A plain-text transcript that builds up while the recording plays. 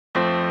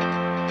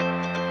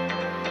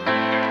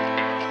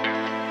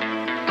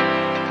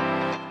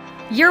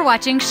You're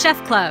watching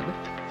Chef Club.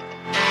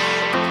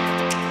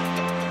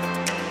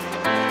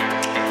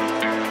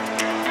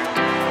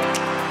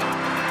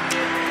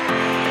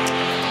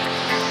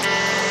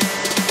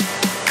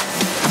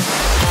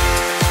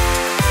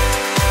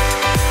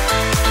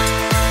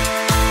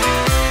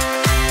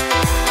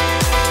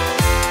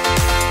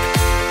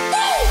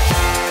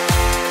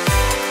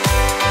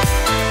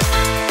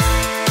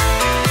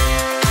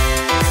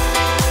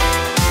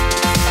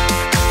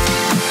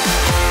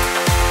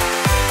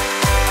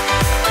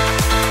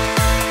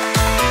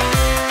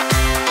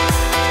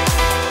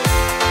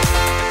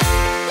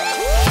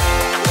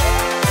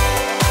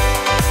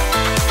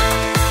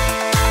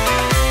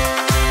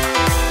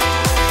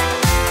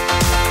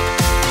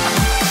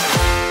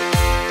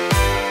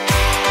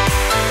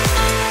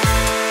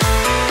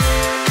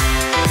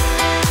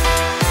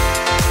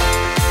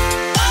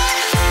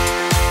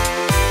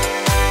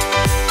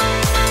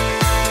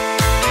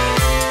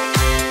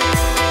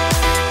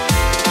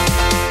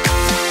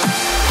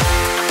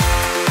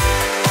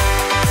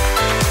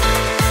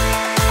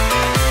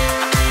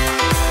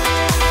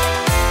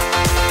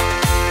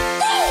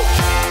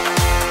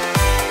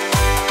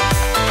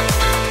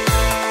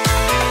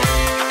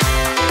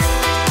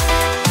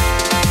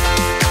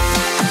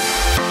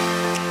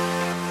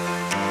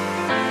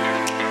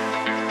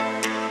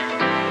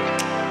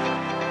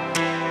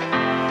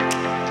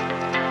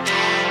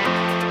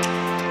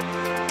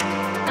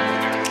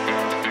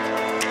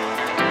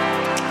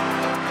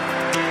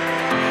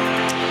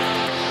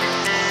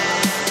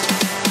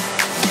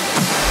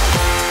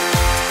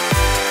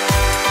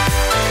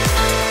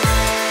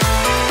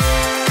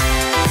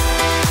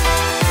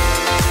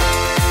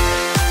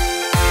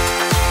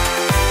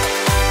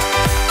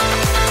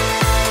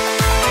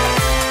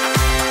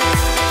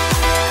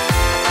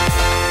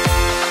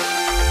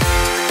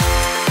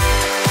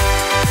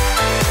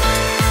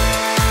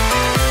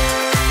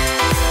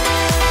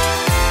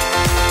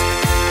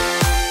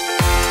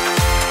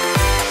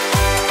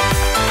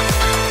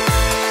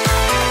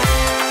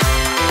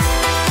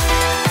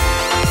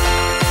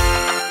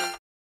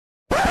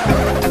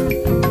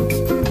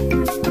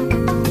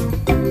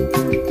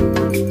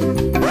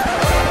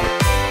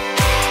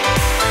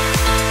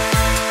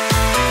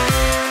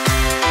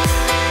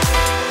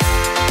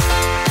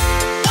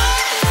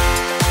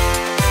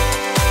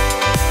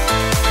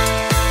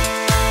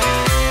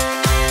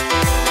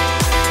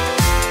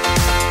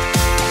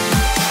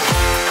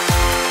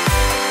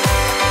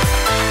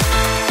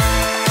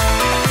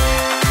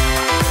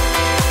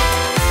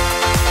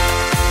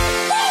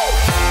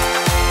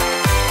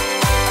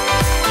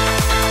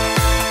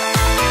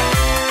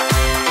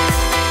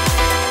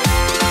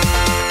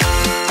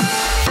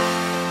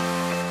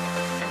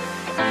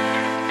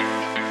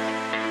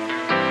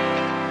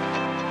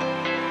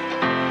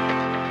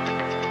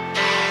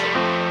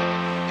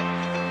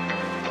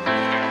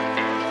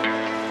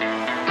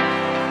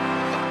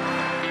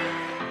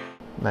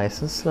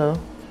 Nice and slow.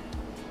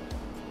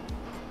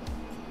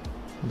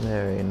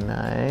 Very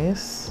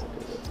nice.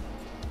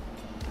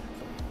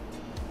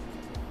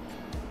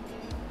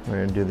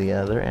 We're gonna do the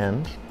other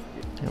end,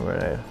 and we're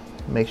gonna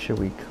make sure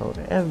we coat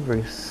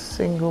every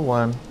single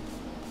one.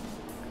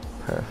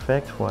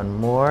 Perfect. One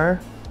more.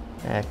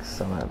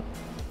 Excellent.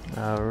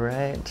 All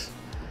right.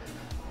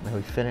 Now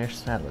we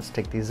finished that. Let's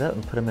take these up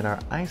and put them in our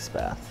ice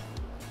bath.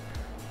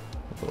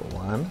 Little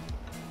one.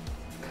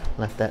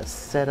 Let that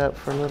set up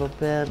for a little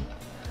bit.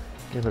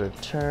 Give it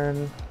a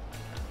turn.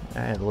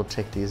 All right, we'll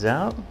take these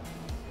out,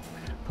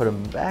 put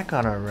them back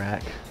on our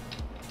rack,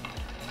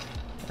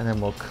 and then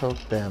we'll coat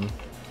them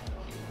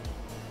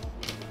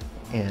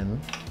in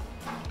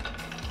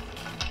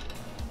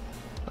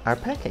our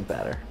pancake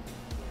batter.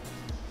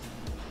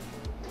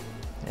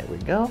 There we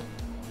go.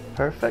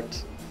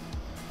 Perfect.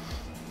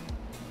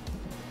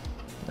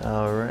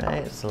 All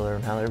right, so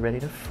now they're ready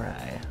to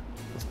fry.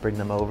 Let's bring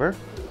them over.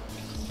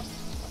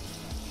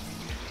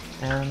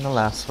 And the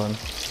last one.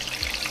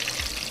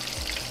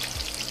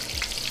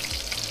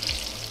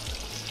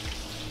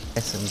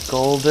 Nice and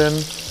golden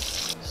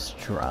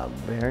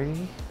strawberry,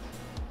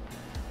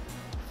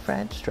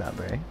 fried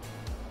strawberry.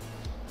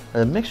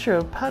 A mixture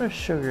of powdered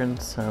sugar and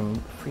some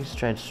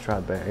freeze-dried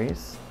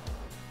strawberries.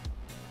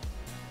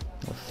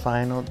 A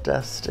final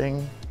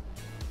dusting,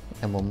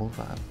 and we'll move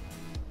on.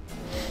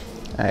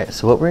 Alright,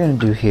 so what we're going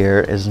to do here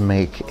is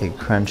make a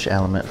crunch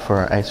element for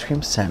our ice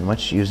cream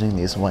sandwich using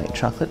these white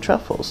chocolate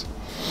truffles.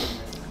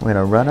 We're going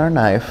to run our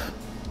knife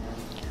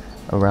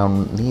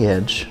around the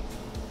edge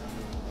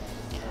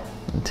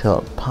until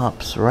it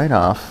pops right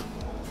off,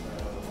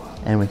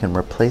 and we can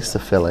replace the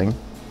filling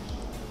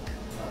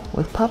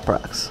with Pop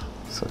Rocks.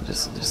 So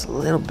just a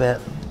little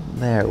bit.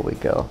 There we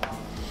go.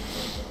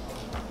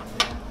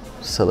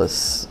 So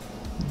let's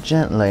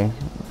gently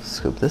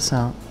scoop this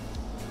out.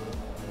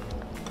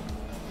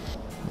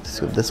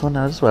 Scoop this one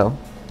out as well.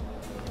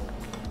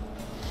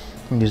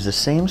 And use the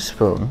same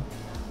spoon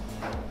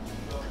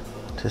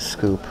to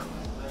scoop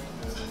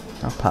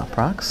our Pop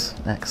Rocks.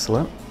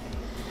 Excellent.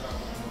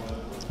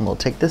 And we'll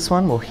take this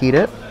one, we'll heat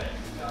it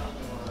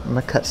on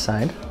the cut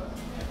side.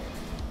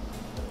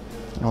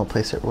 And we'll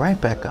place it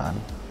right back on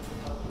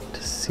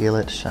to seal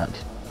it shut.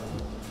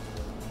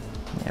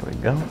 There we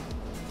go.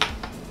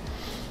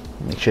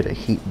 Make sure to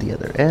heat the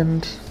other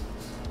end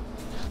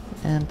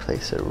and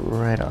place it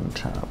right on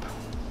top.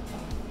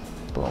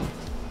 Boom.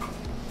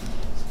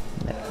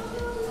 There.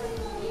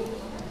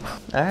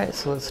 All right,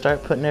 so let's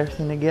start putting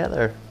everything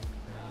together.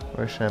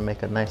 We're just gonna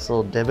make a nice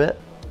little divot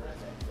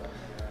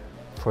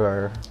for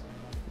our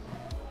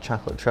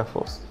chocolate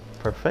truffles.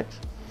 Perfect.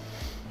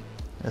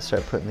 Let's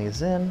start putting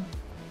these in.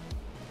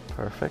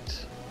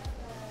 Perfect.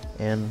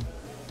 In,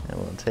 and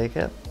we'll take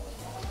it,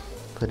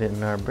 put it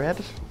in our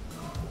bread,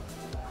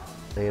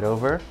 lay it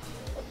over,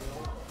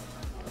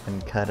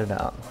 and cut it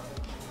out.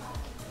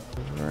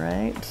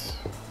 Right.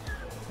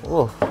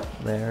 Oh,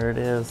 there it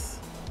is.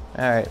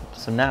 All right,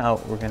 so now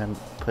we're gonna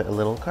put a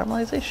little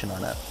caramelization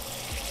on it.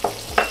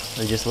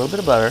 With just a little bit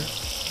of butter,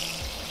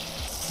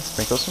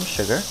 sprinkle some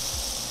sugar.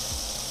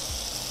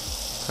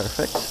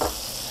 Perfect.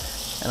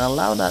 And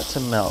allow that to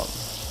melt.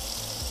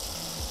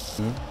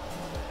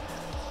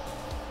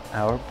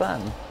 Our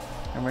bun.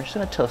 And we're just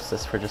gonna toast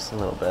this for just a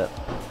little bit.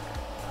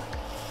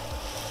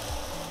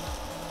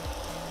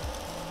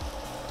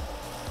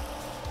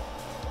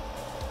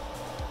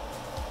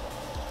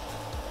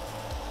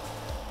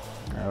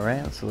 All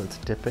right, so let's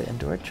dip it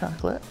into our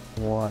chocolate.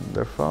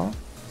 Wonderful.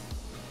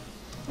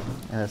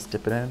 And let's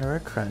dip it into our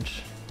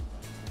crunch.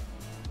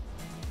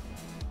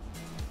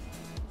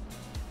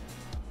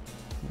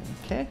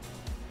 Okay.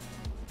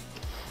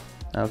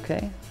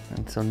 Okay,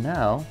 and so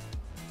now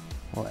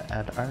we'll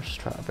add our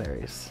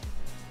strawberries.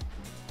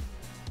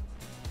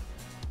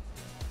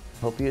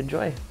 Hope you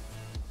enjoy.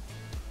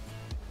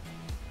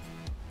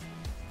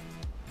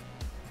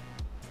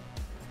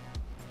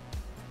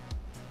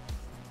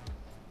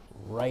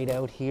 Right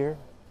out here,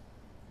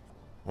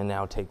 and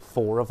now take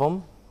 4 of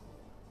them.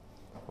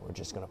 We're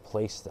just going to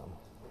place them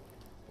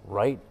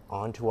right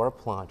onto our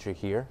plancha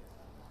here,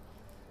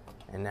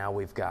 and now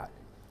we've got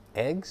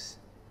eggs.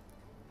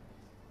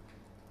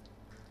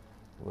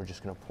 We're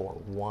just going to pour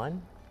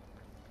 1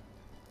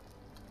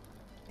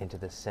 into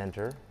the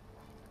center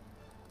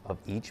of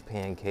each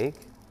pancake,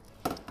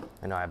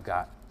 and now I've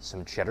got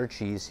some cheddar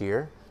cheese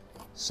here,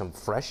 some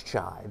fresh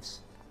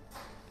chives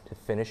to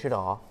finish it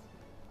off.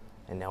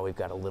 And now we've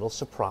got a little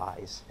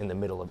surprise in the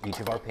middle of each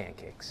of our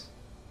pancakes.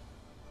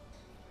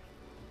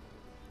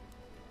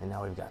 And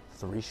now we've got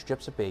 3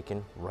 strips of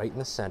bacon right in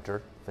the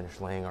center. Finish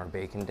laying our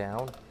bacon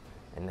down.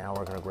 And now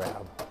we're gonna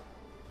grab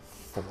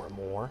 4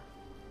 more.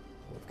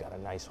 We've got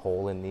a nice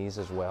hole in these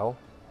as well.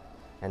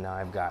 And now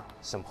I've got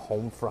some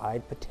home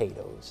fried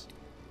potatoes.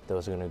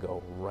 Those are gonna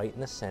go right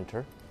in the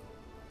center.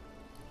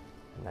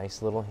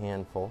 Nice little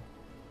handful.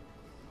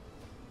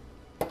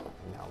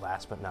 And now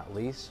last but not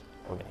least,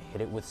 we're gonna hit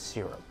it with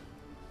syrup.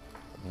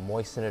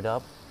 Moisten it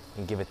up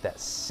and give it that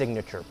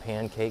signature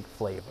pancake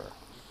flavor.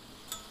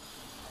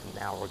 And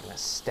now we're gonna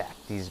stack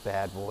these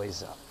bad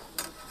boys up.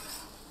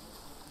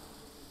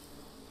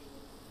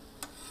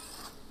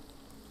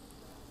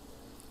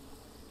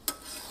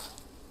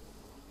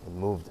 And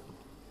move them.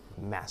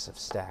 Massive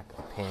stack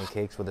of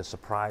pancakes with a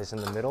surprise in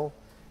the middle.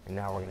 And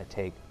now we're gonna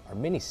take our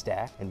mini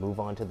stack and move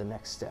on to the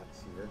next step.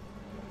 Here,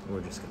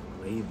 we're just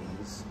gonna lay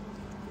these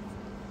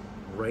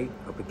right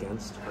up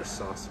against our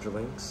sausage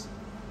links.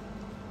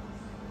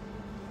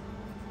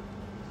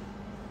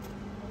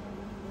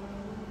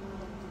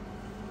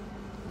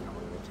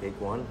 Take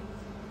one,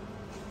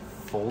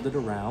 fold it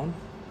around,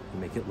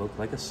 and make it look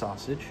like a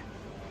sausage.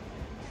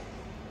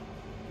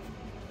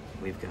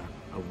 We've got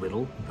a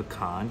little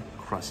pecan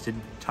crusted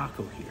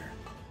taco here.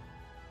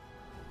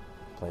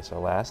 Place our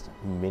last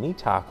mini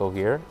taco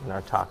here in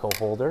our taco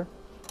holder.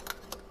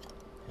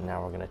 And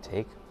now we're gonna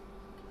take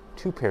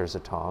 2 pairs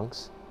of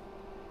tongs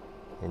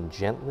and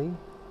gently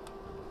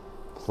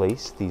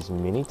place these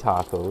mini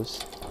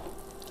tacos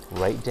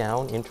right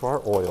down into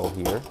our oil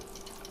here.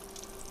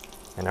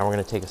 And now we're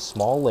going to take a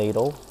small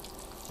ladle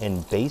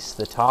and baste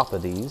the top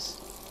of these.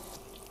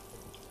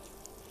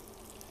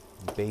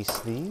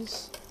 Baste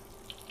these.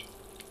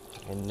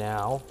 And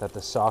now that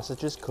the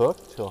sausage is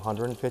cooked to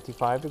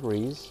 155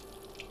 degrees,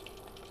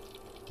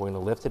 we're going to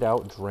lift it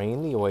out,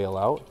 drain the oil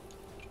out,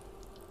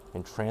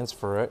 and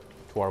transfer it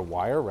to our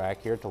wire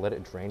rack here to let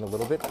it drain a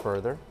little bit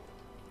further.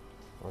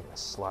 We're going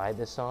to slide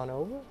this on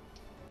over.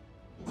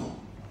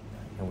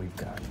 And we've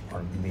got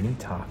our mini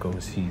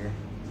tacos here.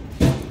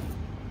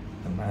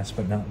 And last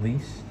but not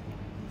least,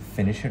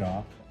 finish it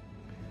off.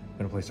 I'm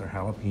gonna place our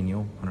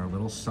jalapeno on our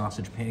little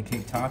sausage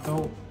pancake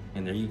taco.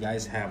 And there you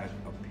guys have it,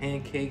 a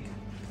pancake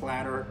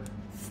platter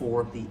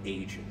for the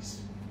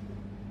ages.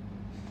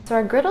 So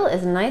our griddle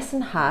is nice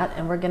and hot,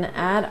 and we're gonna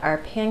add our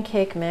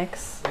pancake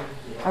mix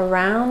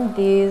around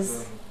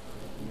these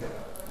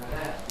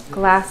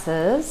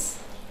glasses,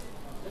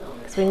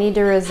 because we need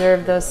to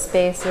reserve those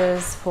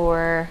spaces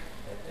for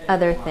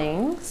other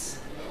things.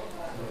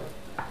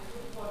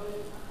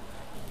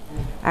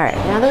 All right,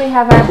 now that we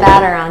have our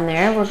batter on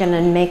there, we're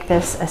gonna make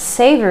this a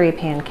savory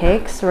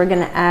pancake. So we're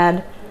gonna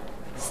add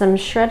some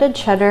shredded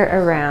cheddar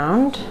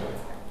around.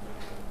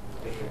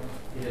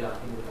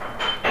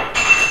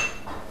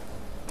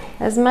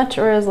 as much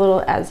or as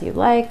little as you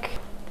like.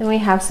 Then we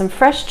have some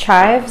fresh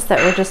chives that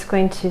we're just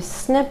going to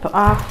snip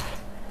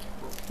off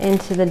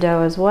into the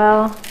dough as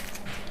well.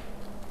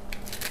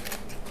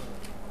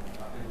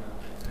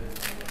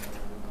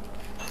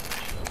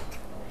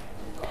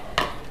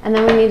 And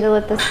then we need to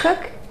let this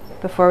cook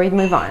before we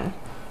move on.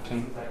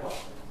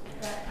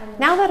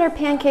 Now that our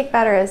pancake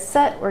batter is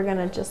set, we're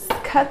gonna just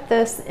cut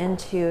this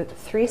into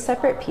 3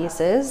 separate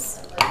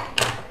pieces.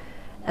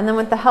 And then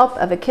with the help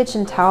of a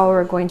kitchen towel,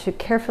 we're going to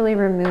carefully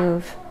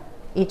remove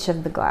each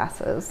of the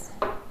glasses.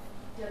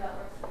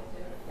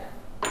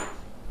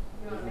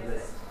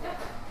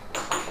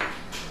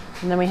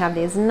 And then we have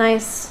these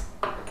nice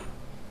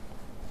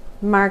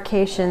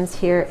marcations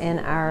here in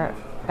our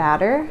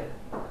batter.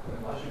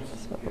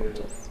 So we'll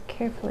just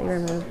carefully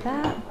remove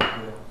that.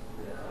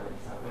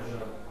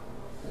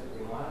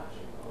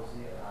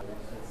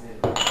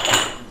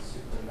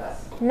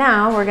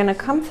 Now we're going to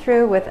come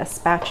through with a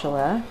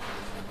spatula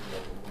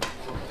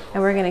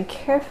and we're going to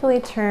carefully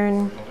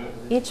turn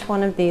each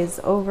one of these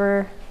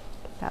over,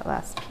 get that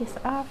last piece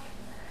off,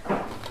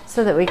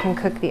 so that we can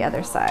cook the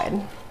other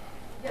side.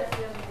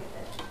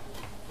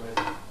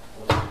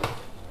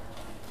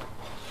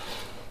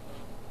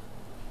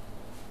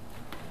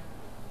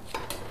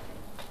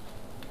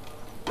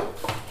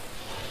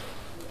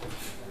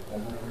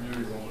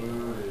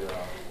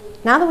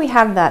 Now that we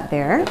have that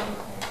there,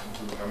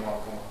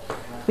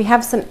 we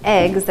have some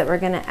eggs that we're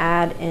going to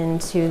add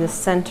into the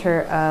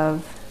center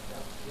of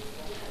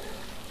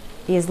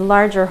these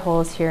larger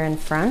holes here in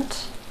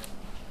front.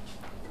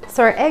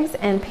 So our eggs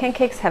and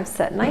pancakes have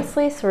set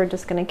nicely, so we're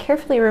just going to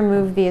carefully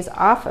remove these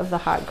off of the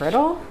hot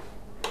griddle.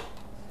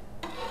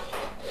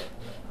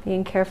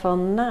 Being careful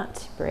not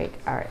to break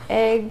our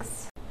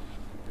eggs.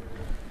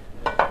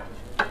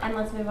 And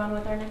let's move on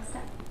with our next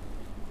step.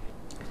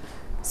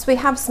 So we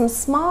have some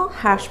small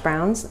hash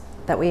browns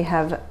that we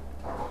have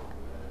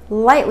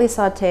lightly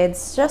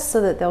sauteed just so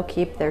that they'll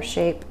keep their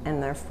shape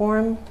and their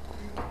form.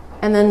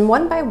 And then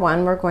one by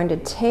one, we're going to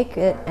take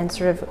it and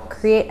sort of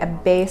create a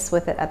base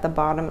with it at the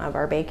bottom of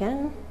our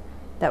bacon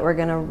that we're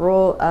going to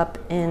roll up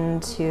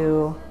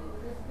into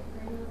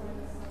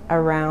a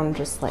round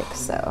just like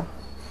so.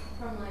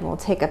 And we'll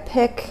take a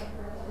pick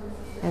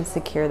and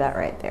secure that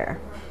right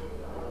there.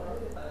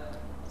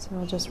 So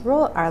we'll just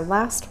roll our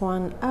last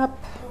one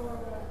up,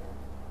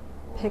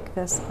 pick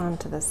this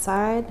onto the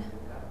side.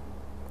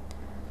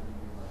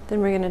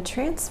 Then we're going to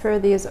transfer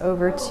these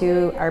over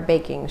to our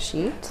baking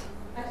sheet.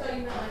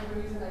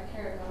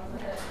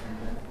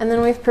 And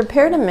then we've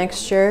prepared a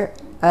mixture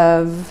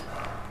of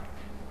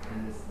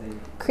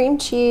cream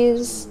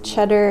cheese,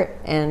 cheddar,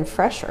 and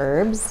fresh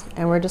herbs.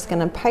 And we're just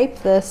going to pipe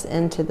this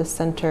into the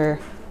center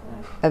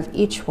of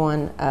each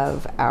one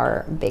of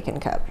our bacon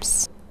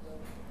cups.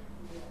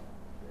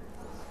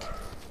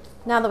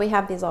 Now that we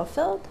have these all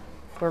filled,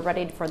 we're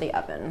ready for the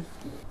oven.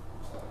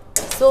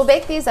 So we'll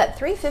bake these at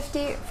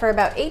 350 for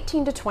about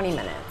 18 to 20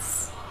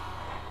 minutes.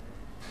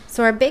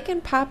 So our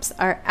bacon pops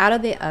are out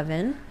of the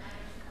oven.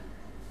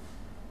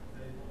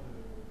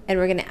 And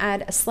we're going to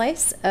add a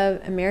slice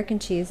of American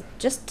cheese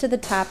just to the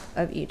top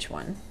of each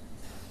one.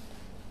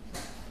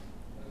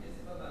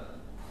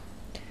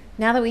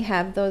 Now that we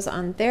have those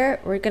on there,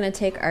 we're going to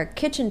take our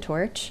kitchen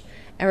torch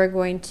and we're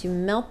going to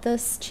melt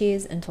this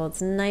cheese until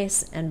it's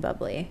nice and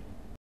bubbly.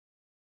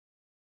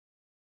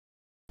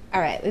 All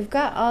right, we've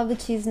got all the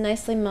cheese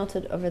nicely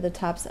melted over the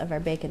tops of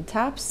our bacon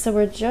tops, so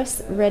we're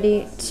just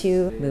ready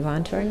to move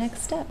on to our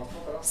next step.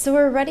 So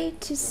we're ready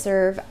to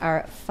serve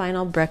our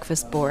final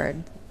breakfast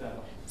board.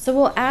 So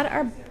we'll add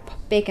our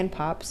bacon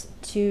pops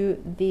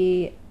to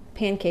the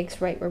pancakes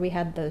right where we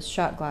had those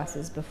shot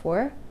glasses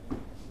before.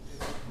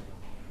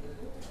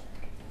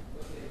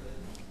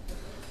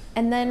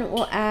 And then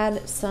we'll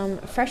add some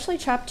freshly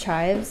chopped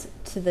chives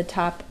to the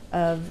top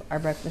of our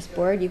breakfast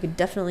board. You could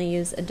definitely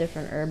use a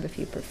different herb if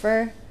you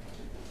prefer,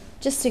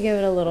 just to give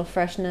it a little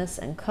freshness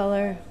and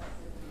color.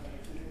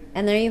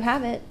 And there you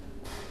have it.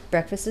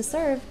 Breakfast is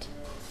served.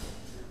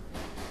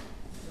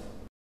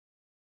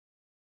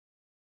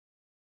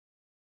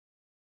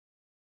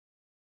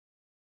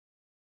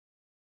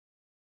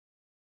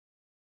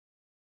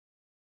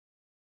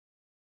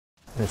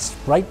 And it's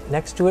right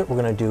next to it. We're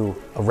going to do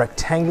a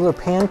rectangular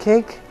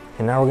pancake.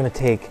 And now we're going to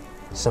take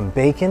some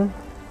bacon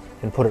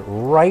and put it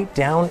right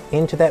down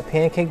into that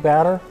pancake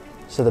batter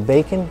so the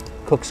bacon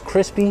cooks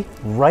crispy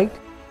right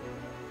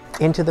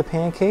into the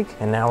pancake.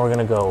 And now we're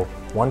going to go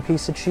one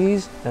piece of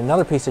cheese and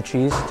another piece of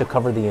cheese to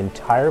cover the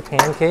entire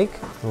pancake.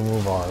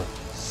 Remove our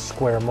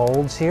square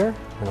molds here.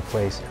 I'm going to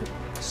place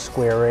a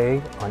square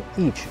egg on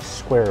each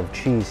square of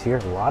cheese here.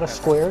 A lot of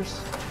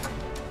squares,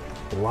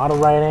 a lot of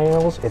right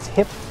angles. It's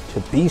hip to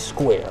be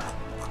square.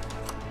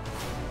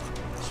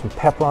 Some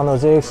pepper on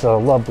those eggs, so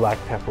I love black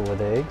pepper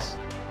with eggs.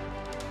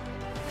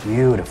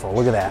 Beautiful,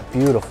 look at that,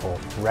 beautiful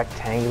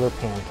rectangular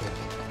pancake.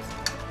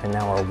 And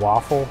now our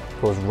waffle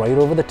goes right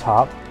over the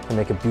top to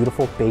make a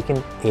beautiful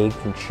bacon, egg,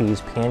 and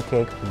cheese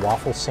pancake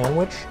waffle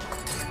sandwich.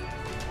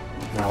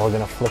 Now we're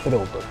gonna flip it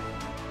over.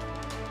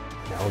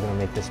 Now Now we're gonna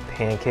make this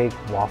pancake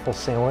waffle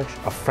sandwich,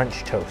 a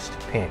French toast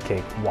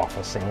pancake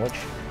waffle sandwich,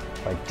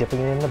 by dipping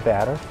it in the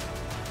batter.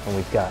 And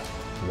we've got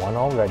one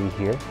already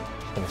here.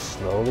 Just gonna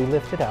slowly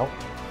lift it out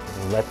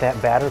and let that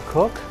batter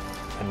cook.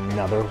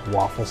 Another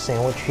waffle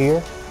sandwich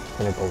here.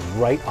 Gonna go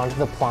right onto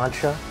the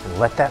plancha and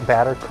let that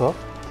batter cook.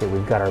 Okay,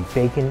 we've got our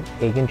bacon,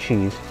 egg, and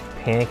cheese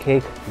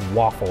pancake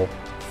waffle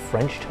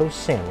French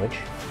toast sandwich.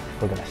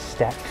 We're gonna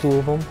stack 2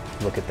 of them.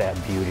 Look at that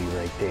beauty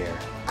right there.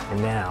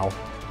 And now,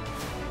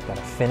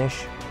 gotta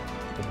finish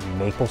with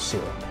maple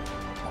syrup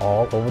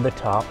all over the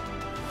top.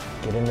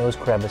 Get in those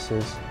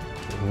crevices.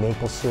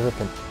 Maple syrup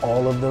in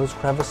all of those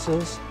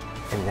crevices.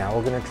 And now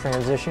we're gonna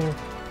transition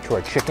to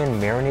our chicken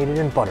marinated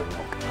in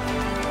buttermilk.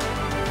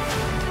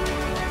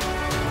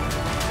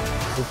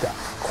 We've got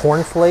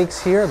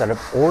cornflakes here that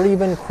have already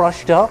been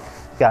crushed up.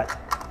 Got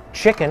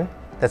chicken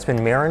that's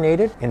been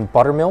marinated in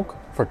buttermilk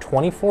for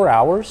 24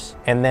 hours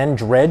and then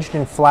dredged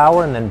in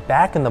flour and then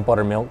back in the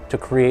buttermilk to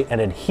create an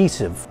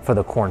adhesive for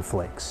the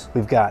cornflakes.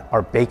 We've got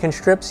our bacon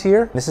strips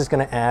here. This is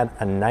gonna add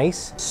a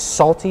nice,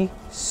 salty,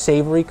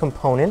 savory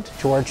component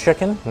to our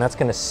chicken, and that's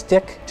gonna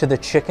stick to the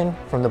chicken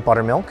from the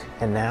buttermilk.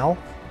 And now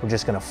we're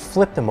just gonna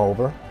flip them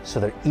over so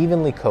they're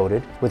evenly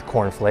coated with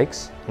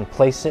cornflakes and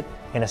place it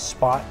in a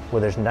spot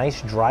where there's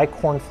nice dry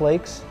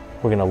cornflakes.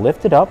 We're gonna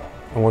lift it up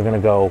and we're gonna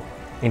go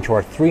into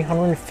our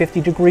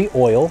 350-degree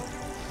oil,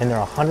 and they're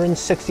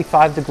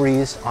 165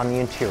 degrees on the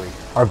interior.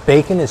 Our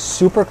bacon is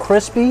super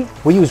crispy.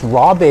 We use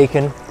raw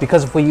bacon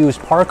because if we use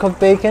par-cooked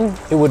bacon,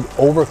 it would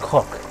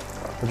overcook.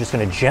 We're just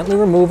gonna gently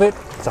remove it.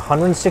 It's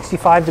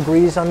 165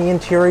 degrees on the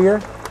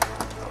interior.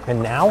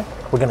 And now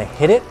we're gonna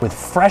hit it with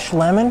fresh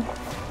lemon.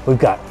 We've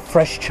got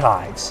fresh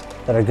chives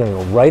that are gonna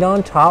go right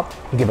on top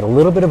and give it a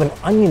little bit of an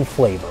onion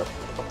flavor.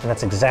 And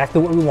that's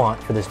exactly what we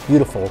want for this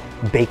beautiful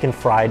bacon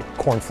fried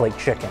cornflake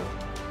chicken.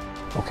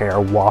 Okay,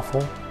 our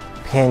waffle,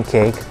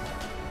 pancake,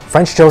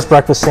 French toast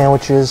breakfast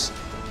sandwiches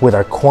with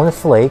our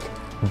cornflake,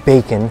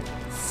 bacon,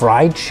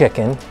 fried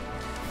chicken,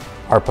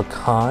 our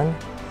pecan,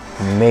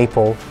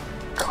 maple,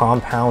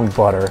 compound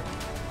butter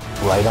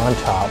right on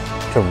top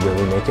to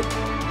really make it.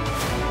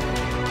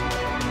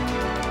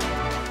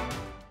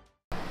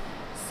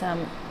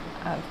 Some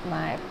of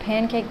my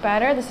pancake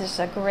batter. This is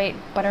a great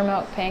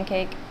buttermilk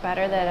pancake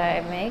batter that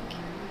I make.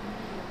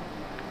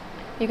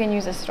 You can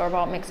use a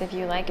store-bought mix if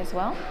you like as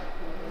well.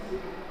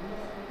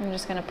 I'm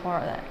just gonna pour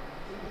that.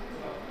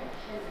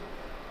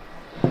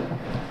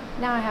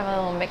 Now I have a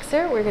little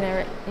mixer. We're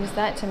gonna use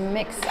that to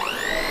mix.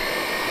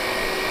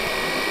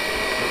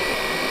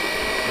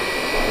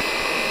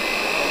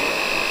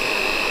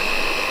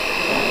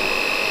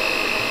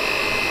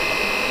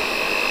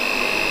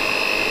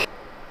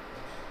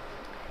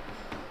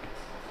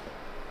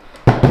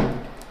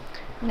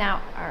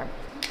 Now our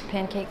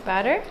pancake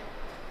batter.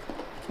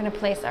 We're gonna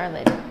place our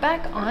lid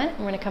back on.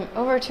 We're gonna come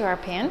over to our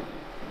pan.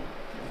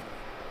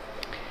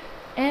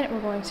 And we're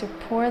going to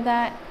pour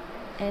that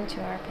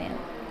into our pan.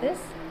 This.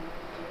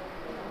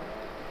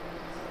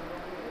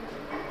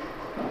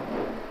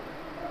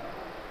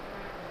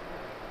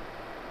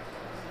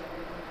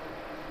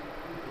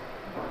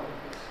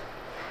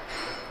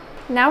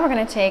 Now we're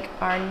going to take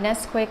our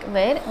Nesquik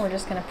lid and we're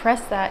just going to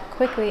press that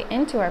quickly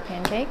into our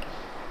pancake.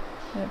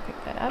 I'm going to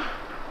pick that up.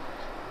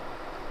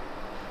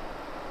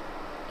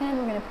 And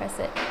we're going to press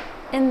it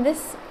in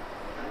this.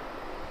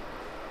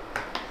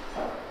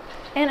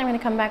 And I'm going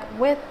to come back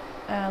with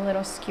a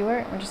little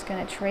skewer. We're just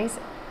going to trace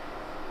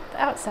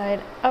the outside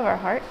of our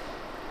heart.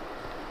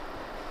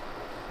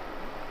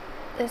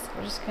 This,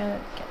 we're just going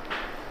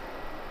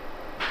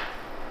to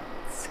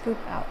scoop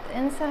out the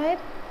inside.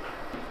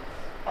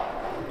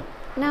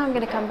 Now I'm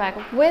going to come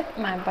back with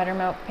my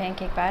buttermilk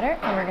pancake batter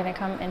and we're going to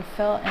come and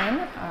fill in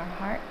our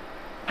heart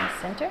in the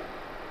center.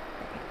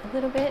 A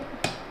little bit.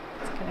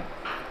 It's going to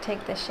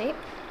take this shape.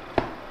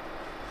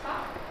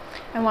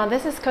 And while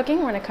this is cooking,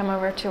 we're going to come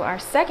over to our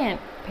second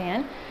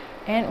pan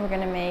and we're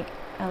going to make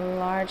a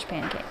large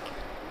pancake.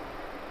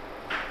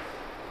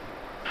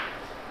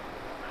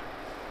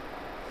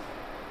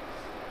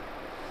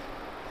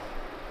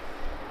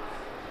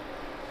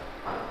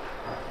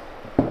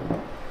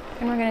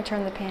 And we're going to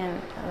turn the pan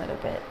a little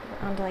bit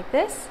onto like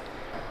this.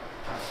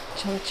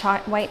 Some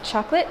white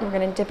chocolate. We're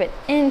going to dip it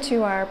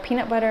into our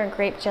peanut butter and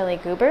grape jelly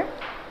goober.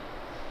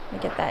 Let me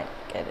get that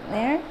good in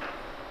there.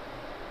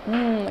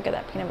 Look at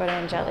that peanut butter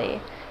and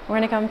jelly. We're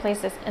going to come and place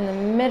this in the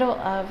middle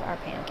of our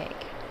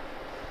pancake.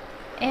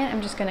 And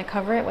I'm just going to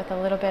cover it with a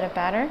little bit of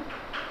batter.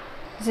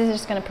 This is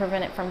just going to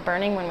prevent it from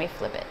burning when we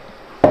flip it.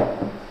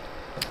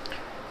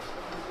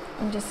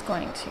 I'm just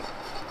going to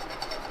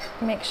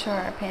make sure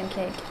our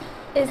pancake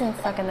isn't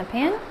stuck in the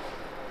pan.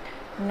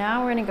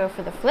 Now we're going to go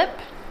for the flip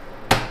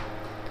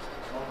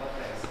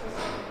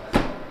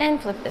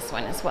and flip this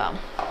one as well.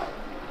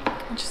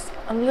 Just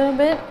a little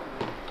bit,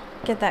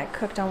 get that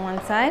cooked on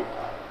one side.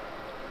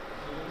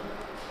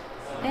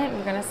 And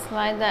we're going to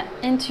slide that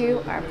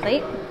into our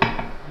plate.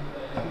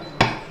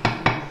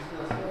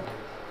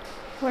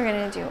 We're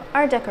going to do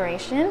our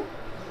decoration.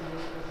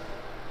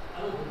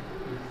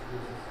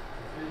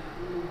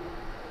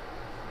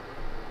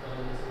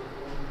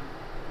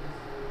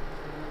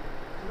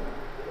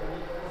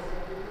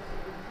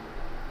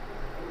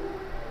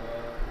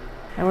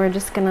 And we're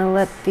just gonna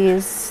let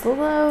these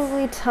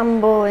slowly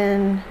tumble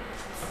in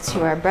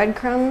to our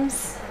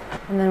breadcrumbs.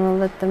 And then we'll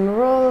let them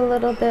roll a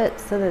little bit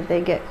so that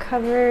they get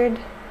covered.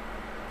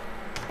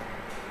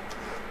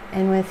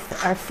 And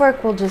with our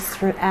fork, we'll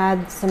just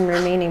add some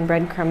remaining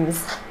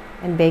breadcrumbs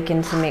and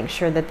bacon to make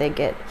sure that they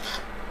get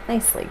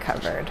nicely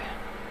covered.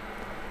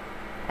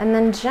 And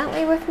then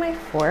gently with my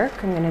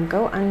fork, I'm gonna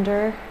go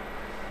under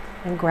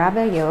and grab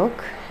a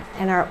yolk.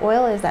 And our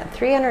oil is at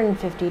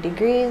 350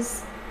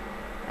 degrees.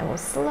 And we'll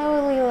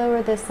slowly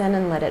lower this in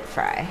and let it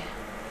fry.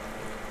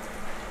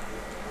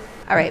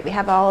 All right, we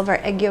have all of our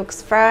egg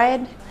yolks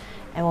fried,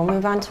 and we'll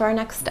move on to our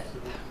next step.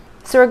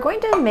 So we're going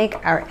to make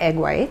our egg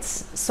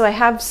whites. So I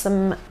have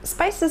some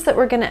spices that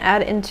we're gonna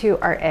add into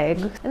our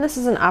egg. And this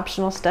is an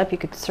optional step. You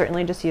could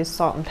certainly just use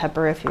salt and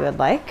pepper if you would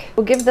like.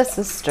 We'll give this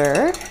a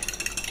stir.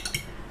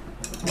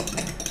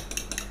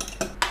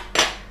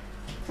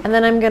 And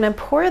then I'm gonna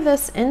pour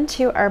this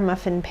into our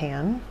muffin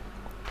pan,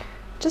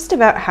 just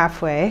about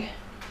halfway.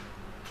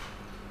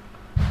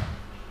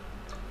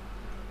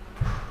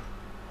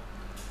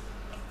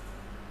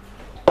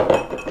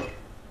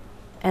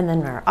 And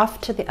then we're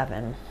off to the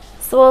oven.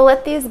 So we'll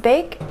let these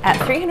bake at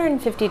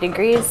 350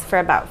 degrees for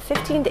about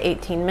 15 to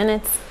 18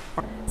 minutes.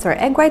 So our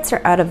egg whites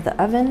are out of the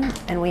oven,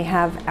 and we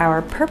have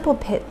our purple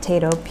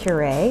potato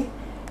puree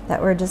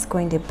that we're just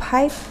going to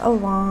pipe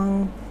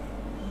along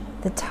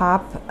the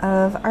top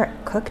of our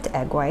cooked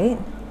egg white.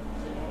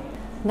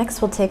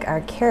 Next, we'll take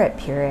our carrot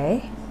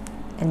puree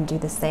and do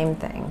the same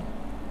thing.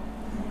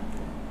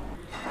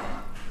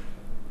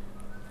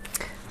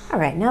 All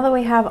right, now that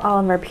we have all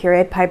of our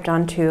puree piped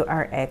onto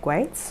our egg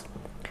whites,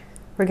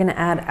 we're gonna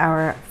add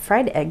our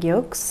fried egg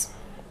yolks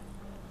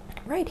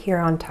right here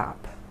on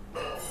top.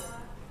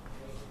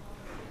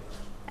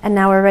 And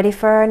now we're ready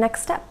for our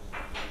next step.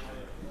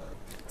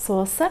 So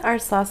we'll set our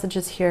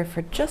sausages here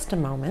for just a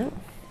moment.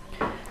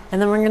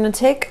 And then we're gonna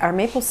take our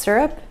maple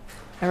syrup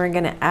and we're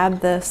gonna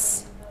add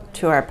this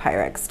to our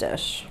Pyrex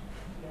dish.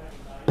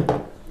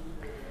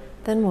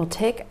 Then we'll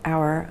take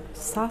our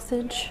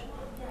sausage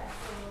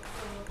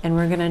and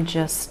we're gonna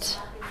just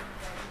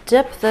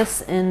dip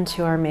this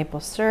into our maple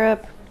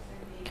syrup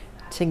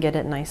to get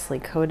it nicely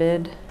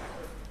coated.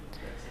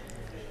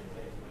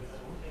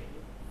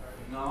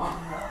 All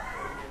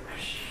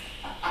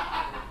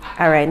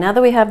right, now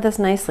that we have this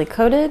nicely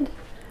coated,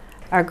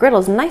 our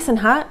griddle's nice and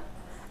hot,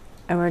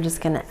 and we're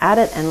just gonna add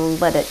it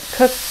and let it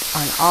cook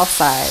on all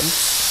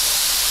sides.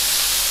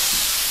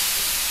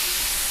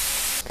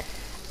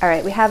 All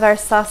right, we have our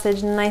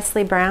sausage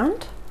nicely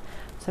browned.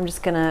 So I'm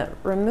just gonna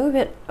remove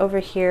it over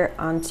here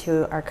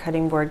onto our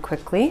cutting board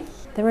quickly.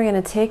 Then we're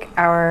gonna take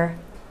our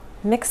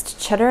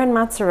mixed cheddar and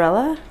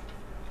mozzarella,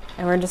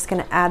 and we're just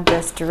gonna add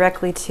this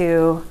directly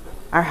to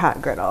our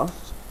hot griddle.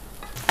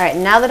 All right,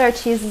 now that our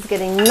cheese is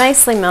getting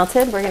nicely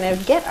melted, we're gonna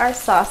get our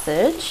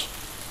sausage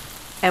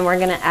and we're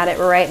gonna add it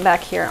right back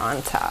here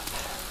on top.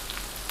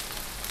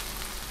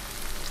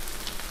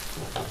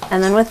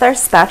 And then with our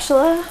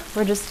spatula,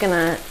 we're just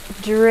gonna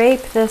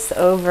drape this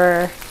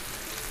over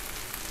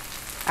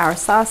our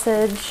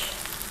sausage,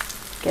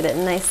 get it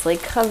nicely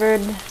covered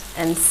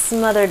and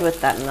smothered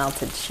with that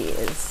melted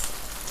cheese.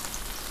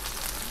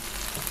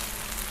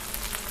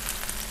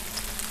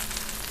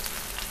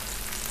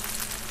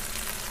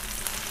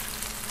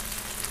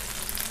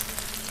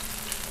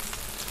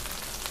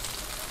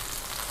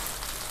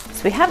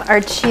 So we have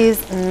our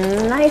cheese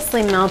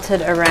nicely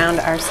melted around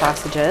our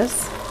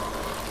sausages.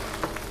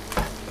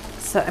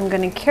 So I'm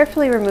going to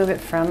carefully remove it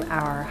from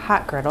our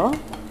hot griddle,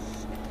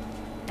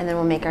 and then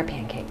we'll make our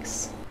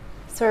pancakes.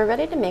 So we're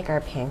ready to make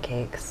our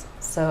pancakes.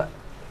 So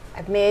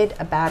I've made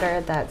a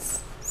batter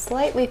that's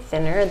slightly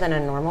thinner than a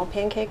normal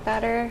pancake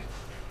batter.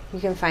 You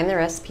can find the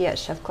recipe at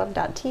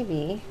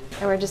chefclub.tv.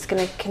 And we're just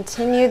gonna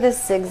continue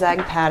this zigzag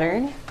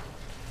pattern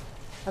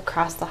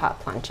across the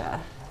hot plancha.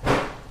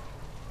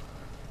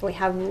 We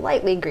have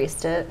lightly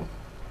greased it.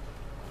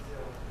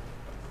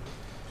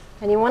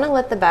 And you wanna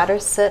let the batter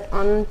sit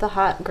on the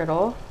hot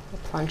griddle,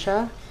 the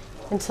plancha,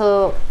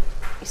 until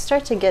you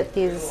start to get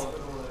these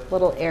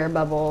little air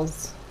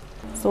bubbles.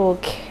 So we'll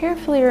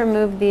carefully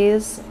remove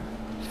these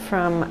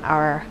from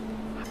our.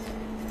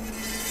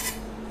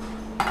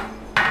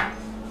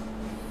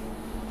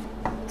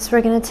 So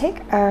we're gonna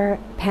take our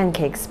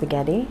pancake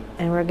spaghetti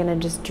and we're gonna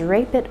just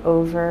drape it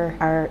over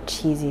our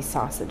cheesy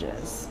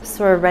sausages.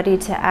 So we're ready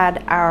to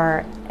add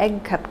our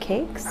egg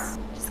cupcakes.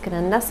 Just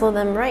gonna nestle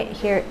them right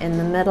here in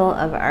the middle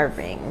of our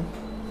ring.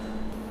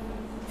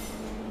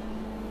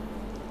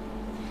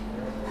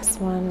 This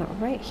one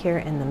right here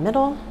in the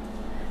middle.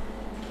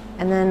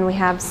 And then we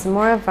have some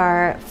more of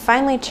our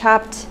finely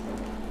chopped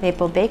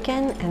maple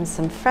bacon and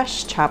some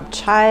fresh chopped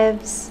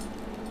chives.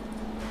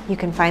 You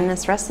can find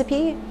this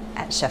recipe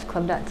at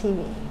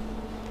chefclub.tv.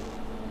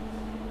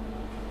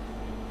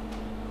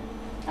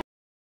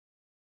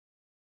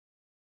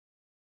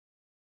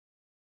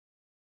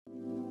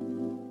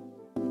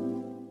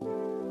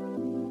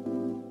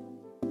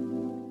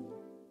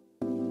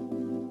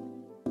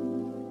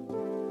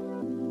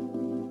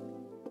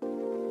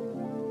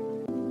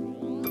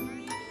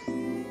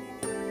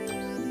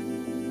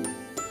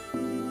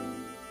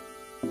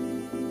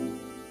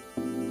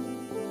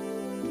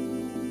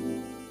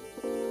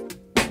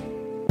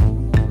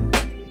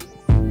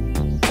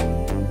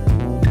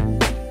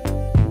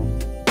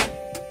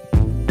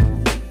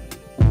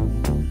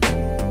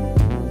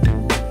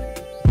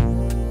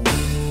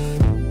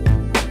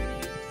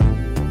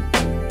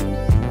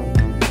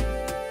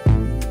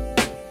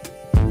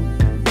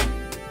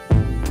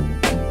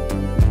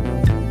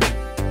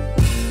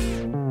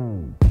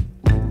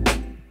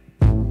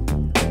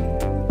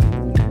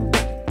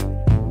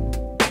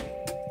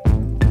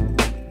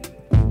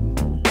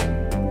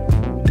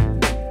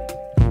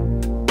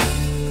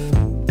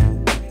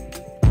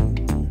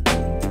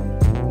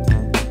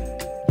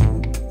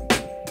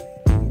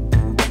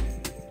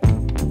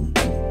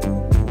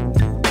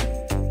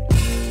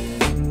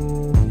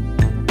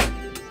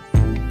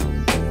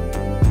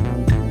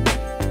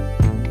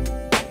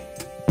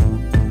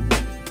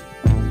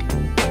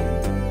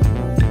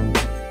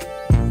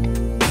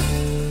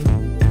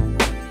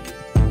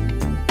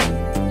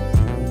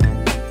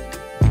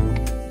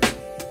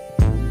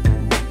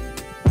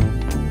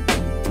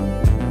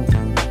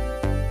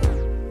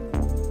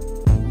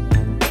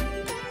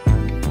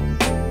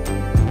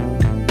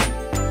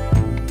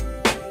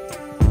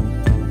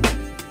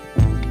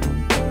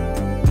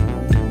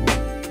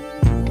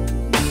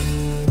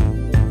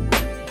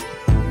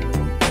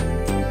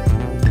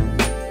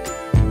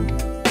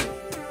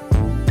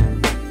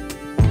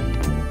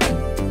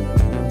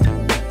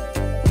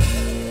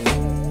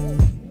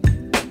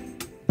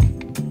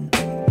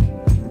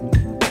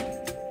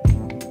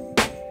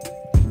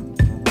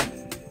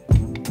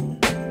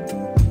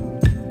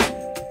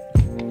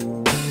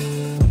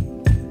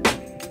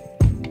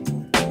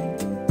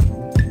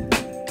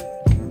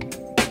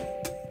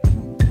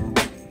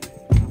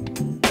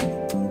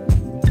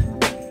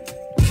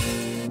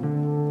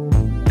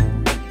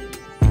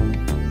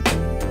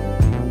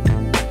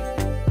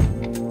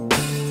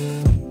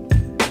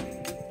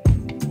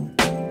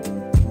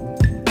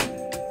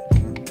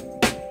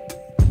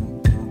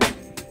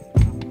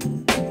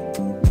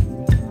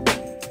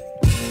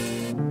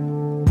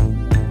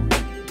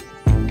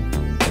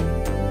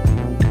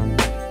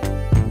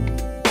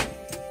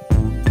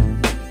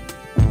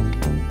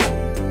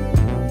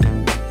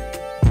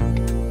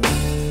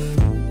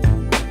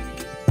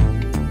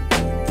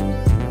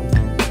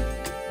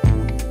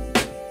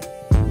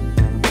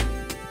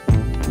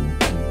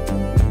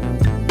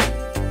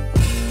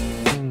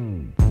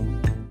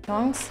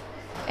 tongs.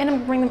 And I'm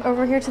gonna bring them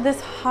over here to this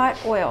hot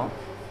oil.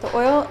 The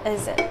oil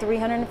is at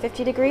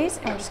 350 degrees,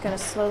 and we're just gonna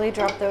slowly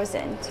drop those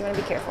in. So you wanna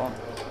be careful.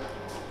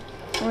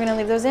 We're gonna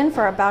leave those in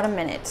for about a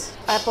minute.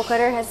 Our apple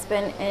cutter has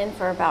been in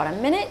for about a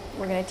minute.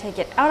 We're gonna take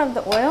it out of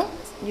the oil.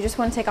 You just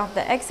wanna take off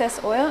the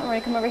excess oil, and we're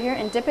gonna come over here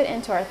and dip it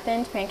into our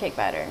thinned pancake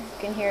batter. You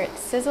can hear it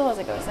sizzle as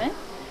it goes in.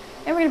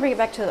 And we're gonna bring it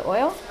back to the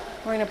oil.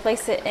 We're gonna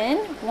place it in,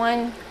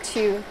 1,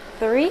 2,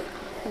 3.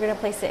 We're gonna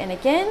place it in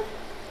again,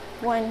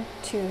 1,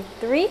 2,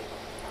 3.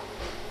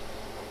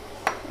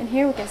 And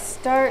here we can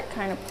start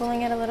kind of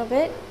pulling it a little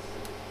bit,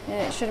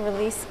 and it should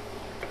release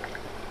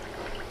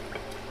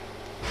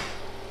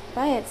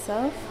by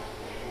itself,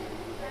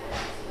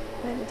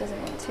 but it doesn't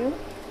want to.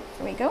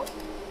 There we go.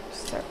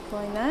 Start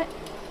pulling that,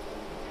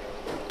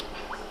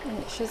 and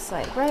it should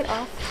slide right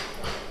off.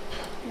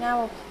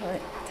 Now we'll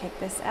take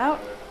this out,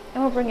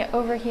 and we'll bring it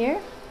over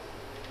here.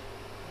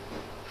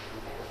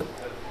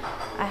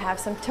 I have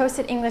some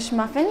toasted English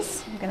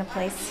muffins I'm gonna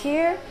place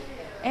here,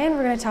 and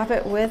we're gonna top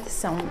it with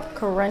some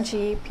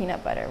crunchy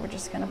peanut butter. We're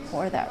just gonna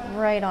pour that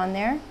right on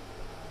there.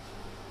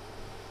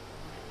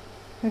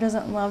 Who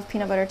doesn't love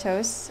peanut butter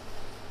toast?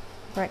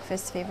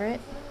 Breakfast favorite.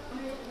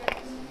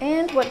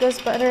 And what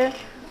goes better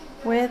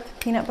with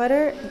peanut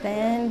butter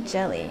than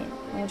jelly?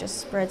 We'll just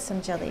spread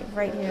some jelly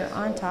right here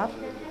on top.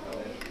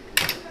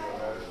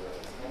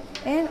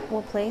 And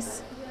we'll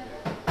place,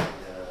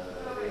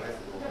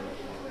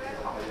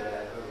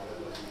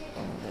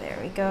 there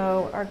we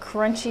go, our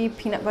crunchy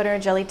peanut butter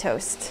jelly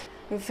toast.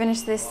 We've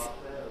finished this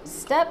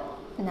step.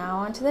 Now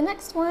on to the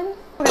next one.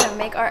 We're gonna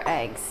make our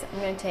eggs.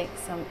 I'm gonna take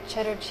some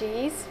cheddar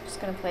cheese, just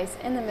gonna place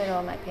in the middle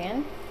of my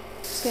pan.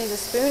 Just gonna use a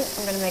spoon.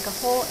 I'm gonna make a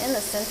hole in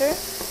the center.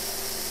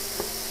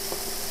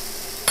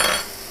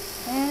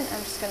 And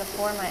I'm just gonna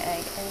pour my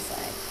egg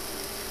inside.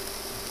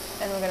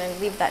 And we're gonna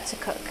leave that to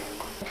cook.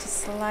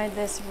 Just slide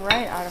this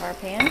right out of our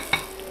pan.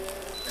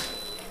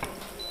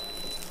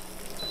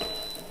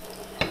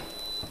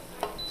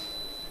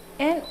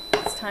 And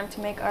it's time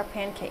to make our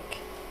pancake.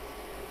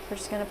 We're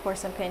just gonna pour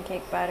some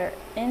pancake batter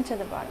into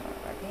the bottom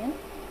of our pan.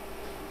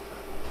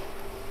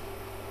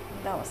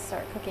 That will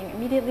start cooking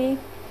immediately.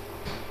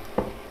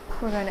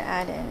 We're going to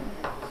add in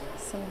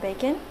some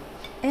bacon,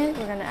 and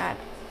we're going to add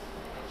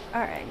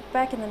our egg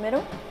back in the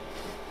middle,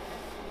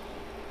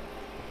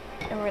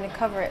 and we're going to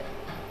cover it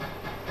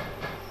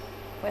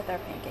with our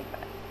pancake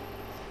batter.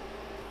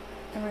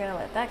 And we're going to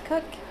let that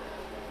cook.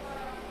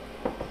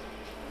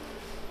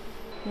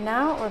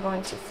 Now we're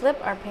going to flip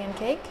our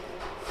pancake.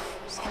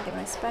 Just going to get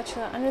my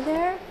spatula under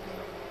there.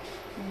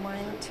 1,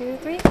 2,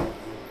 3.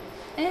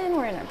 And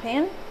we're in our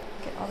pan.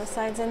 Get all the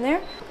sides in there.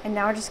 And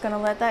now we're just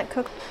gonna let that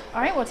cook.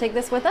 All right, we'll take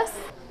this with us.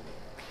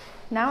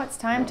 Now it's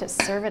time to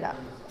serve it up.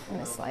 I'm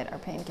gonna slide our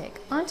pancake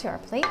onto our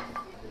plate.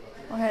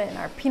 We'll add in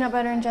our peanut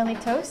butter and jelly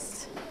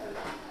toast.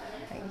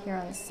 Right here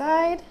on the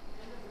side.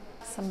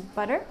 Some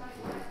butter.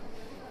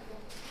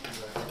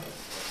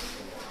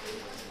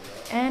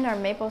 And our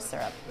maple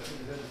syrup.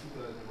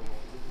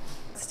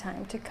 It's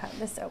time to cut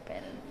this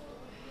open.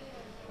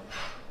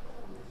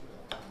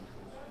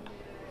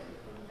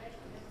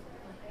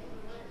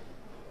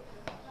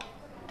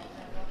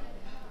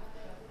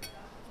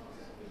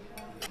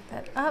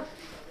 That up.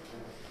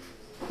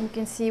 You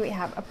can see we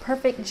have a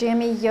perfect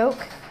jammy yolk,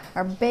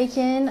 our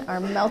bacon, our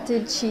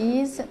melted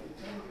cheese.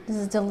 This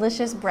is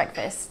delicious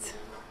breakfast.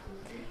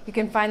 You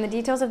can find the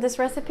details of this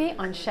recipe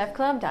on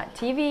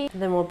chefclub.tv.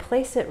 Then we'll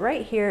place it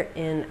right here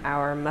in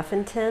our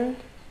muffin tin,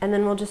 and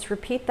then we'll just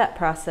repeat that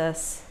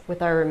process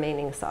with our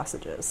remaining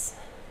sausages.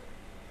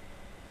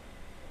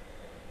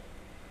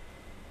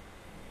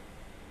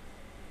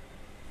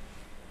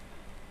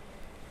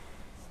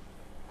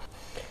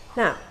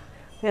 Now,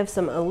 we have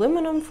some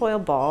aluminum foil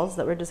balls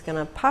that we're just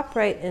gonna pop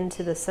right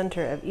into the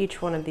center of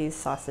each one of these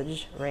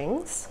sausage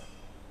rings.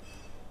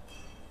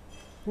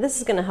 This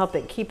is gonna help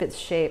it keep its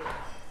shape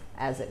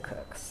as it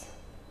cooks.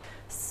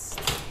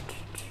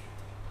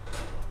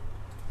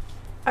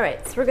 All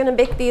right, so we're gonna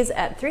bake these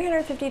at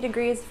 350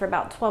 degrees for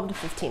about 12 to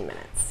 15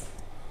 minutes.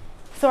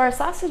 So our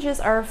sausages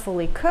are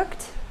fully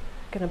cooked.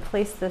 I'm gonna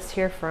place this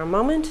here for a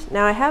moment.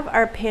 Now I have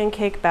our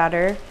pancake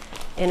batter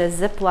in a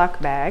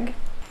Ziploc bag,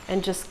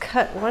 and just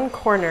cut one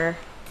corner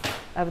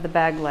of the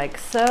bag like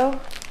so.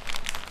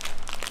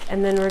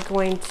 And then we're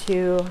going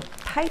to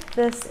pipe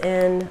this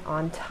in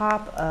on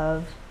top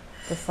of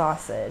the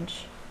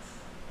sausage.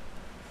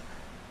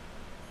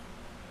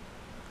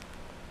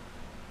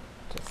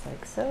 Just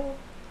like so.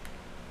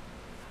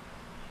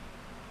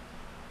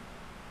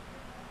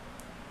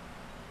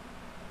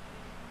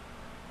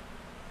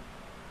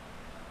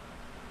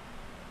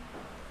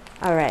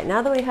 All right,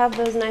 now that we have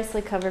those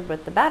nicely covered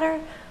with the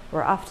batter,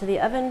 we're off to the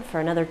oven for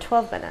another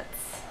 12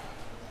 minutes.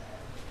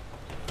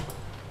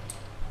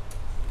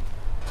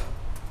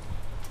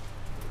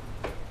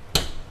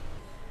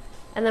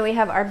 And then we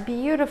have our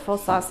beautiful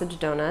sausage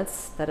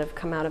donuts that have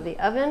come out of the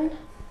oven,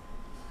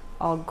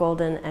 all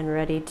golden and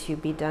ready to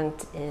be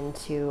dunked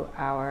into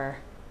our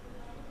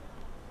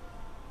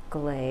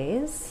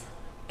glaze.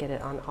 Get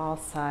it on all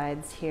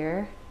sides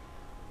here.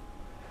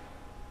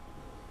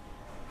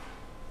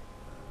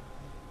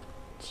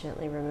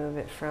 Gently remove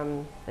it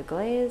from the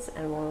glaze,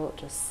 and we'll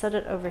just set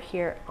it over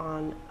here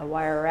on a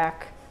wire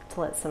rack to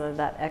let some of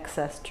that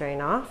excess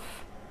drain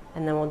off.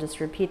 And then we'll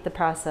just repeat the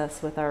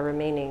process with our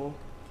remaining.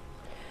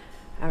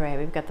 All right,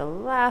 we've got the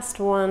last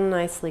one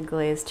nicely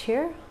glazed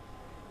here.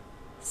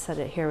 Set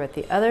it here with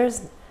the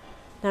others.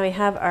 Now we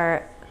have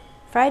our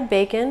fried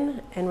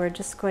bacon, and we're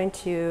just going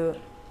to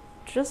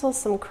drizzle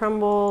some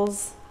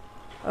crumbles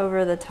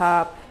over the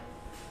top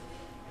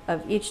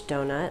of each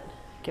donut.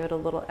 Give it a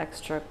little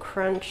extra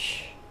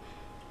crunch.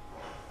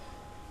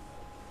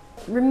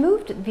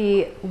 Removed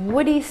the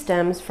woody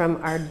stems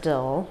from our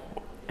dill,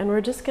 and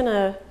we're just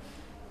gonna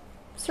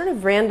sort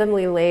of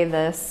randomly lay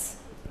this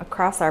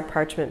across our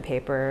parchment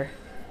paper.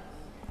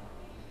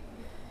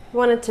 We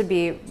want it to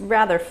be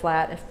rather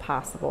flat if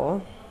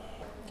possible,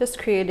 just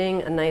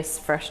creating a nice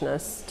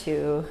freshness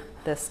to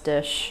this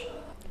dish,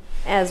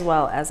 as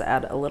well as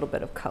add a little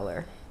bit of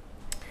color.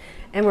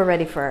 And we're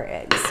ready for our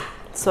eggs.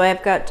 So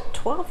I've got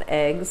 12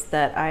 eggs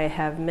that I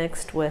have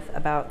mixed with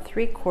about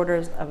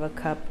 3/4 of a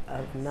cup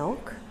of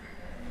milk.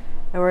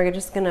 And we're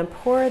just gonna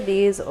pour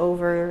these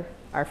over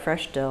our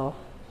fresh dill.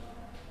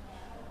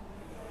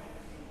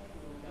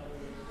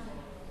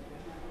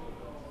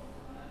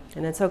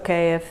 And it's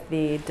okay if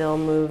the dill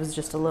moves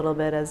just a little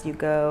bit as you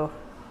go.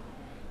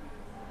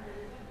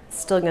 It's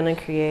still gonna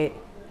create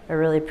a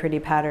really pretty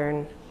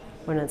pattern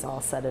when it's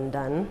all said and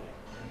done.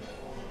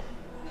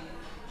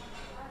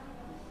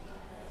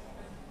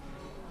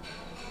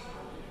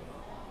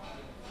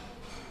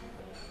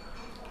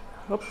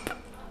 Whoop.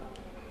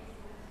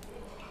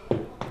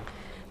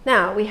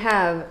 Now we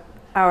have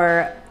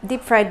our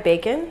deep fried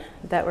bacon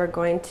that we're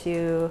going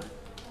to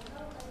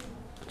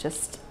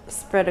just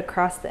spread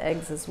across the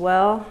eggs as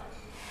well.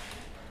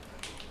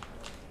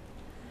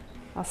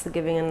 Also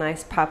giving a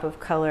nice pop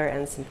of color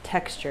and some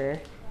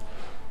texture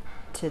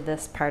to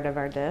this part of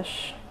our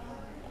dish.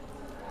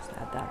 Just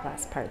add that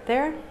last part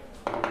there.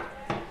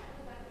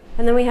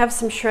 And then we have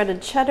some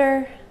shredded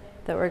cheddar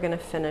that we're gonna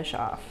finish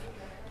off.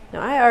 Now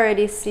I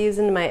already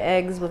seasoned my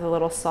eggs with a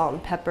little salt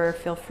and pepper.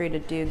 Feel free to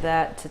do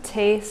that to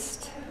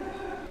taste.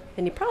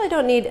 And you probably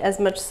don't need as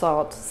much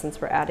salt since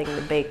we're adding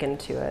the bacon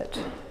to it.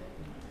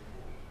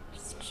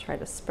 Just try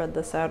to spread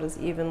this out as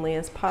evenly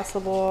as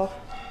possible.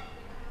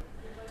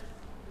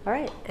 All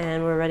right,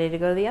 and we're ready to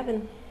go to the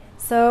oven.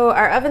 So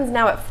our oven's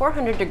now at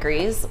 400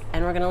 degrees,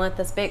 and we're gonna let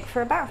this bake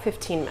for about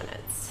 15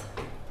 minutes.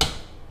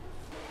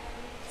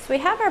 So we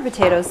have our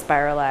potatoes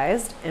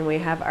spiralized, and we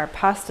have our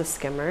pasta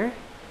skimmer.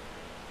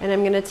 And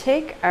I'm gonna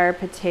take our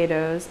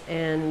potatoes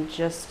and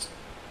just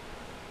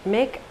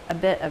make a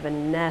bit of a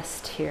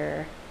nest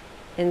here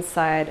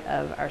inside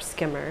of our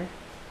skimmer.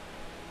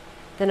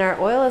 Then our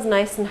oil is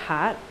nice and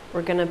hot.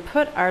 We're gonna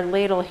put our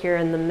ladle here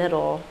in the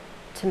middle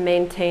to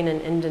maintain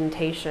an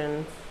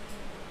indentation.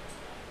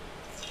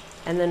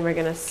 And then we're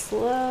gonna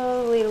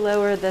slowly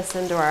lower this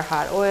into our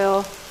hot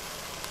oil.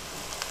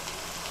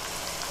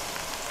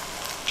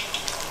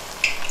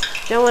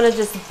 Don't wanna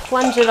just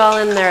plunge it all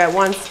in there at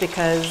once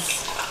because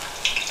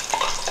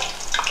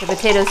the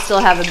potatoes still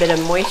have a bit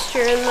of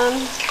moisture in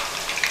them.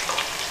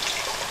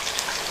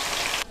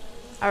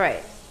 All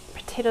right,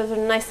 potatoes are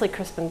nicely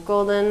crisp and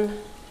golden.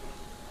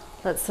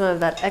 Let some of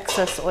that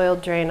excess oil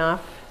drain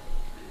off.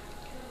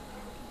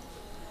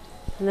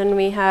 And then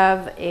we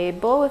have a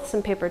bowl with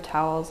some paper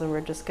towels, and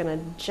we're just gonna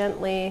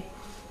gently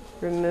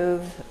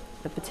remove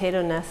the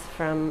potato nest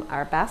from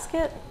our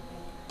basket.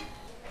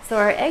 So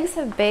our eggs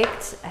have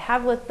baked. I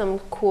have let them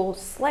cool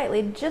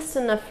slightly, just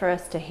enough for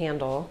us to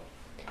handle.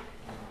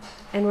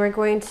 And we're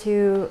going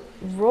to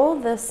roll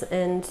this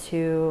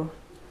into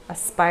a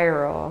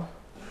spiral,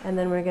 and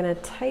then we're gonna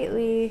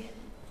tightly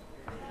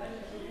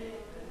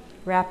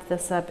wrap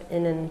this up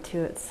in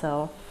into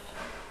itself.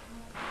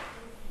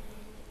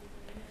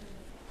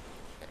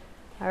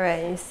 All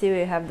right, and you see we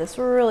have this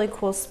really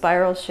cool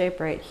spiral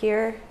shape right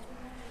here.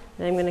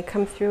 And I'm gonna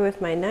come through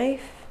with my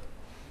knife.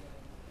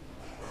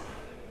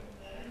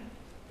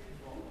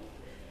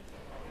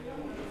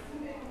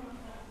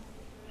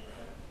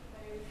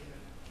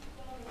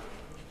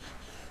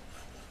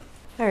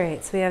 All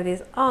right, so we have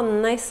these all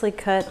nicely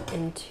cut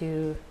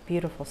into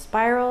beautiful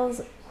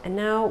spirals. And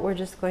now we're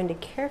just going to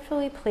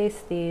carefully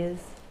place these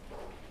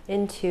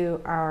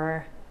into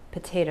our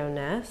potato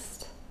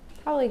nest.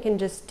 Probably can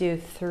just do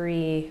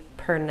 3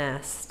 per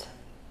nest,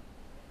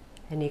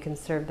 and you can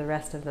serve the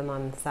rest of them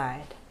on the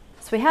side.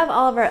 So we have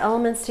all of our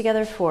elements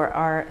together for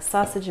our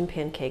sausage and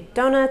pancake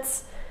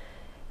donuts.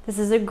 This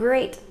is a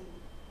great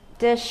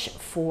dish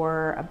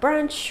for a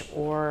brunch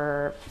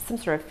or some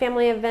sort of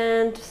family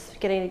event,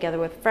 getting together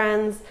with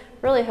friends.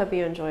 Really hope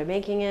you enjoy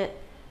making it.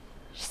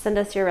 Send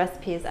us your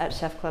recipes at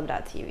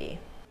chefclub.tv.